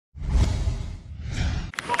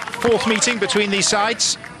fourth meeting between these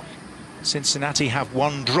sides. Cincinnati have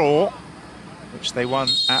one draw, which they won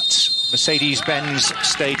at Mercedes-Benz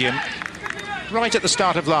Stadium right at the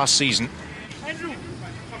start of last season.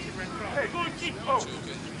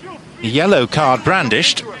 Yellow card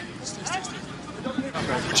brandished.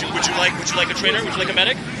 Would you like a trainer? Would you like a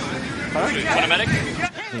medic? Want a medic?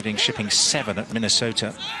 Leading shipping 7 at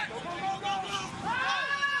Minnesota.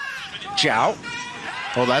 Zhao.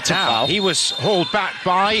 Oh, that's a foul. He was hauled back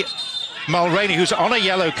by Mulraney, who's on a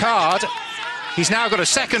yellow card. He's now got a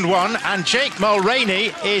second one, and Jake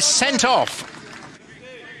Mulraney is sent off.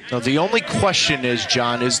 Now, the only question is,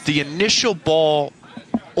 John, is the initial ball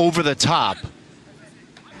over the top.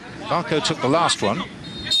 Barco took the last one.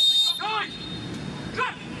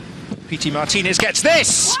 Pity Martínez gets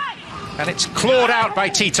this, and it's clawed out by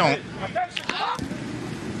Tyton.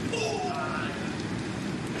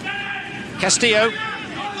 Castillo.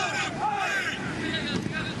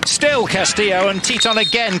 Still Castillo, and Tyton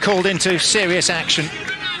again called into serious action.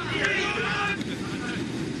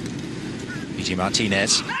 Pity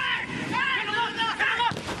Martínez.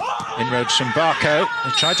 Inroads from Barco.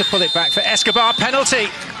 He tried to pull it back for Escobar. Penalty.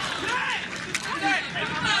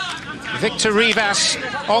 Victor Rivas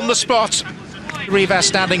on the spot. Rivas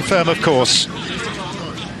standing firm, of course.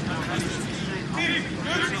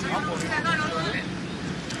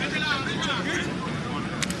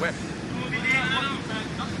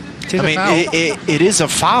 I mean, it is a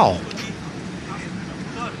foul.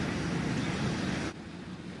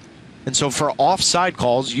 And so for offside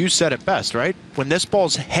calls, you said it best, right? When this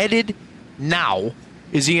ball's headed now,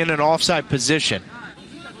 is he in an offside position?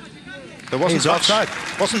 There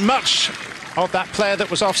wasn't much of that player that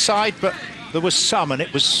was offside, but there was some, and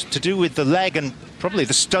it was to do with the leg, and probably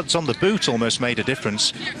the studs on the boot almost made a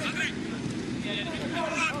difference.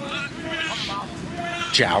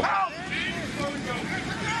 Zhao.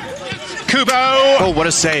 Kubo! Oh, what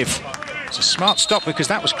a save. It's a smart stop because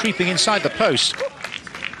that was creeping inside the post.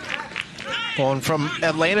 Well, and from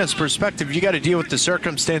Atlanta's perspective, you got to deal with the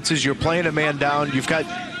circumstances. You're playing a man down. You've got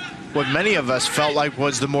what many of us felt like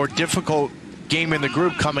was the more difficult game in the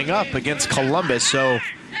group coming up against Columbus. So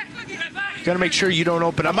you got to make sure you don't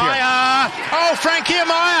open up Amaya! Here. Oh, Frankie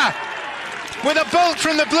Amaya! With a bolt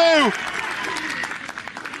from the blue.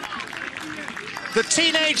 The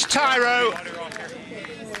teenage Tyro,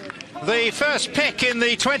 the first pick in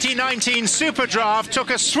the 2019 Super Draft, took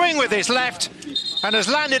a swing with his left and has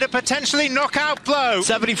landed a potentially knockout blow.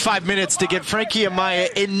 75 minutes to get Frankie Amaya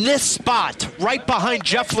in this spot, right behind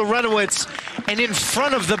Jeff Larentowicz and in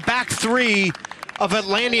front of the back three of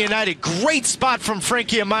Atlanta United. Great spot from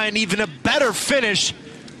Frankie Amaya, and even a better finish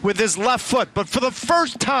with his left foot. But for the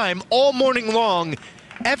first time all morning long,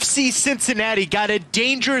 FC Cincinnati got a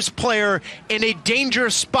dangerous player in a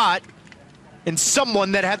dangerous spot, and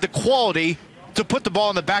someone that had the quality to put the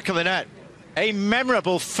ball in the back of the net. A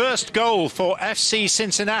memorable first goal for FC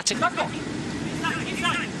Cincinnati.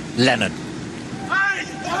 Lennon.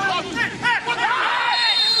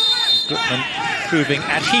 Gutman proving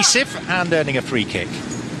adhesive and earning a free kick.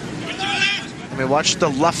 I mean, watch the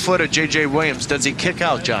left foot of J.J. Williams. Does he kick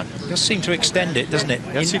out, John? Does seem to extend it, doesn't it?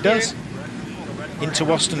 Yes, he does. Into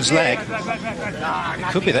Waston's leg.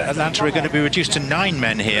 It could be that Atlanta are going to be reduced to 9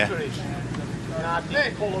 men here.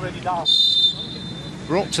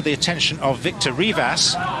 Brought to the attention of Victor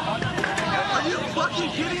Rivas.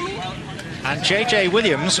 And J.J.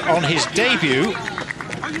 Williams on his debut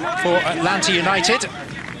for Atlanta United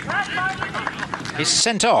is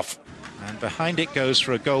sent off. And behind it goes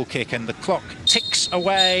for a goal kick, and the clock ticks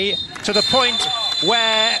away to the point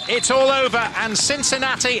where it's all over and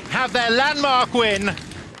Cincinnati have their landmark win.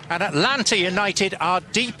 And Atlanta United are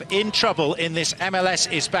deep in trouble in this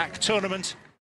MLS is Back tournament.